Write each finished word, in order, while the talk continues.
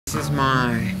This is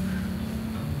my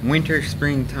winter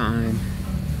springtime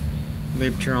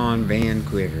Libtron van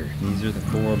Quiver. These are the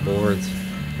 4 boards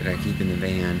that I keep in the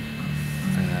van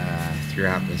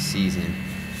throughout the season.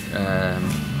 I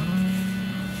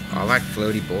like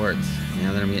floaty boards.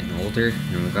 Now that I'm getting older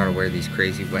and we've got to wear these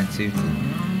crazy wetsuits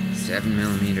and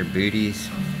 7mm booties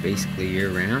basically year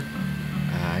round,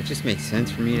 it just makes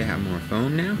sense for me to have more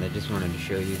foam now. I just wanted to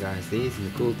show you guys these, and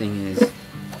the cool thing is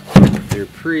they're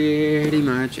pretty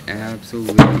much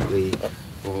absolutely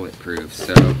bulletproof,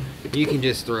 so you can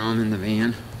just throw them in the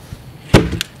van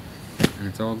and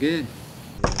it's all good.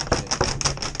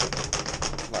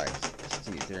 Like,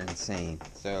 dude, they're insane.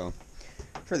 So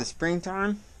for the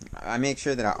springtime, I make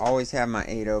sure that I always have my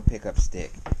 8.0 pickup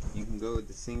stick. You can go with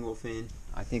the single fin.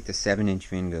 I think the 7-inch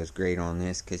fin goes great on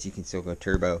this because you can still go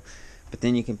turbo, but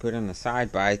then you can put on the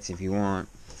side bites if you want.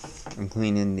 I'm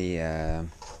cleaning the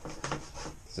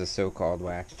so-called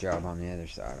wax job on the other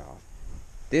side off.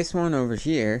 This one over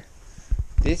here,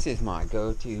 this is my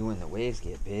go-to when the waves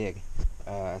get big.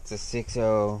 It's a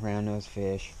 6.0 round nose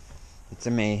fish. It's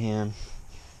a mayhem.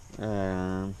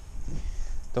 The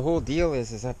whole deal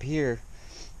is up here,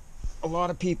 a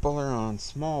lot of people are on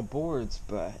small boards,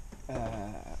 but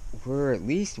we're at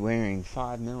least wearing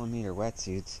 5mm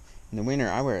wetsuits. In the winter,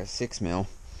 I wear a 6mm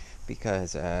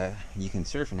because you can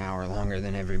surf an hour longer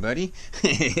than everybody.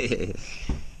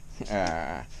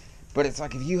 But it's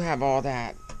like if you have all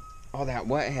that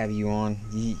what have you on,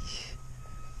 you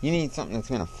need something that's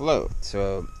gonna float.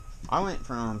 So I went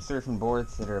from surfing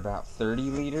boards that are about 30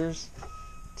 liters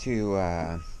to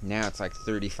now it's like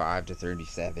 35 to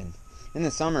 37. In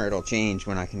the summer it'll change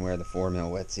when I can wear the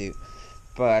 4mm wetsuit.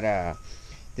 But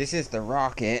this is the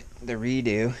Rocket, the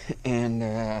redo, and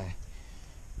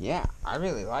yeah, I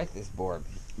really like this board.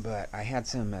 But I had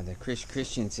some of the Chris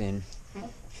Christensen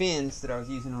fins that I was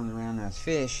using on the round nose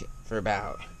fish for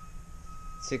about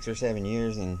 6 or 7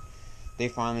 years, and they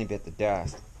finally bit the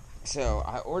dust. So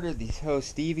I ordered these Ho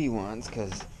Stevie ones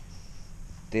because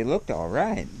they looked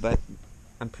alright, but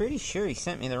I'm pretty sure he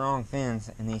sent me the wrong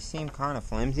fins, and they seem kind of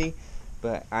flimsy,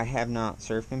 but I have not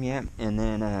surfed them yet. And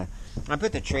then I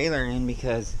put the trailer in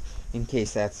because, in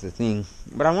case that's the thing.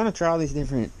 But I want to try all these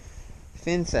different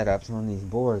fin setups on these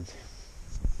boards.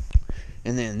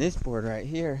 And then this board right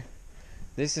here,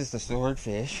 this is the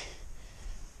Swordfish,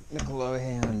 the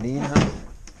Calohe Andina.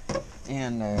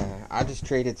 And I just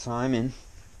traded Simon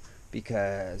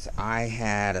because I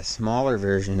had a smaller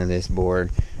version of this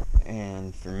board.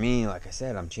 And for me, like I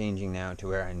said, I'm changing now to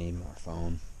where I need more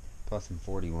foam. Plus I'm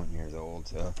 41 years old,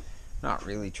 so not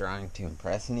really trying to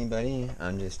impress anybody.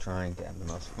 I'm just trying to have the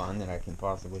most fun that I can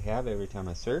possibly have every time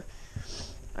I surf.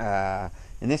 And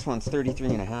this one's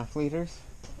 33.5 liters.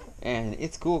 And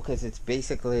it's cool because it's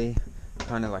basically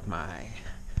kind of like my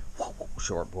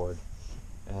shortboard.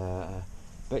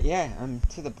 But yeah, I'm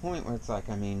to the point where it's like,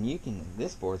 I mean,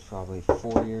 this board's probably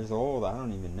 4 years old, I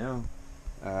don't even know.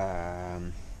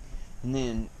 And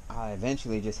then I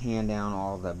eventually just hand down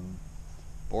all the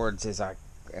boards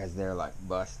as they're like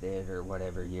busted or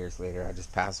whatever years later. I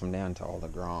just pass them down to all the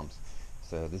Groms.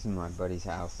 So this is my buddy's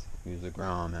house, who's a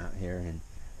Grom out here, and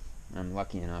I'm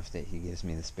lucky enough that he gives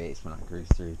me the space when I cruise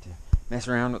through to mess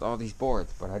around with all these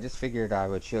boards. But I just figured I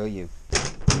would show you.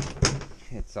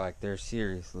 It's like they're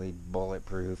seriously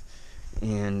bulletproof,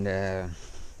 and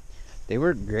they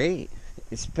work great,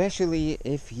 especially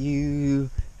if you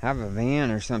have a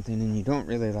van or something and you don't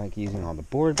really like using all the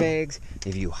board bags,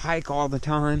 if you hike all the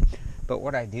time. But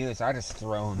what I do is I just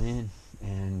throw them in,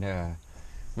 and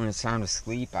when it's time to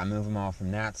sleep, I move them all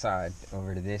from that side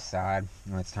over to this side.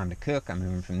 When it's time to cook, I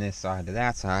move them from this side to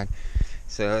that side.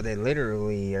 So they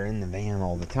literally are in the van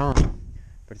all the time.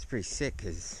 But it's pretty sick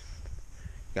because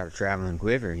you got a traveling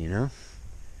quiver, you know?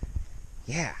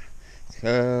 Yeah.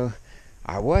 So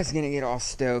I was going to get all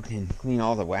stoked and clean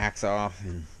all the wax off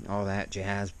and all that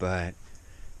jazz, but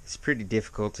it's pretty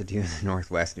difficult to do in the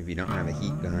Northwest if you don't have a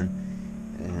heat gun.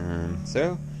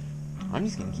 So I'm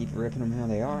just going to keep ripping them how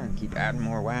they are and keep adding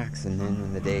more wax, and then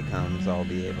when the day comes, I'll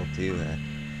be able to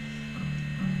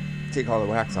take all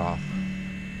the wax off.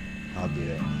 I'll do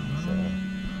it. So,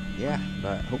 yeah,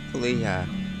 but hopefully I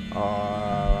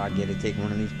get to take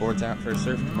one of these boards out for a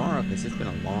surf tomorrow, because it's been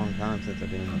a long time since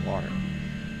I've been in the water.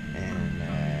 And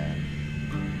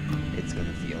it's going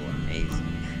to feel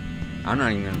amazing. I'm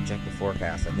not even going to check the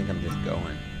forecast. I think I'm just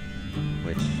going.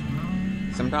 Which,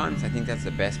 sometimes I think that's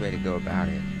the best way to go about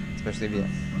it. Especially if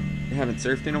you haven't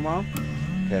surfed in a while,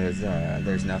 because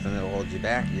there's nothing that'll hold you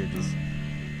back.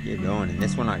 You're going. And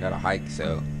this one I got to hike,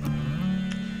 so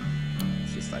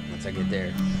it's just like once I get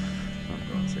there,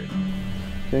 I'm going surfing.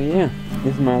 So yeah,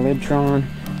 this is my Libtron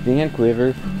van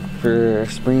Quiver. for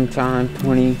springtime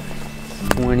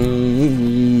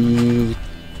 2022.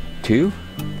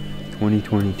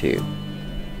 2022.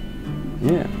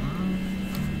 Yeah.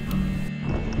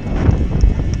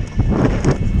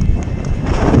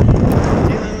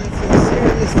 Dealing with some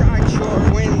serious ride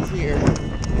short winds here.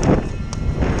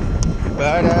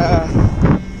 But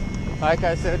like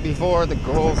I said before, the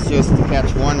goal's just to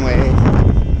catch one wave.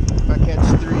 If I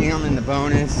catch 3, I'm in the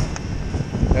bonus.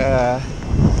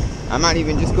 I might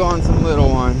even just go on some little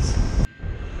ones.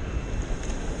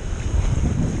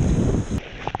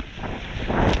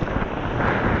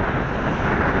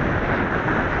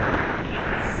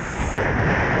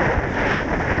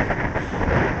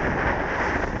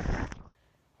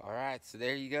 Alright, so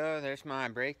there you go. There's my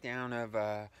breakdown of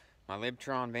my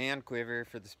Libtron Van Quiver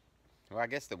for the, well, I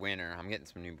guess the winter. I'm getting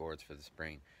some new boards for the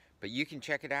spring. But you can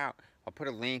check it out. I'll put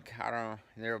a link. I don't know.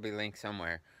 There will be a link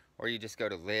somewhere. Or you just go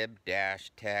to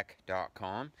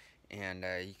lib-tech.com and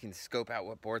you can scope out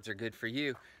what boards are good for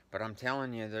you. But I'm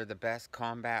telling you, they're the best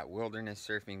combat wilderness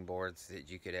surfing boards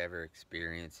that you could ever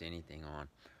experience anything on.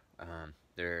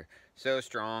 They're so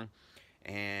strong,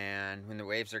 and when the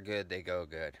waves are good, they go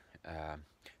good.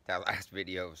 That last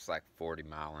video was like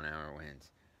 40-mile-an-hour winds.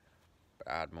 But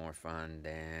I had more fun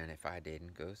than if I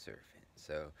didn't go surfing.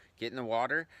 So get in the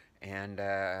water and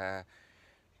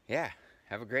yeah,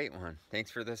 have a great one. Thanks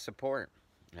for the support.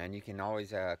 And you can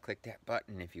always click that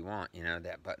button if you want. You know,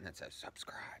 that button that says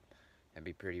subscribe. That'd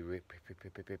be pretty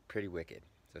wicked.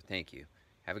 So thank you.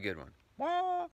 Have a good one.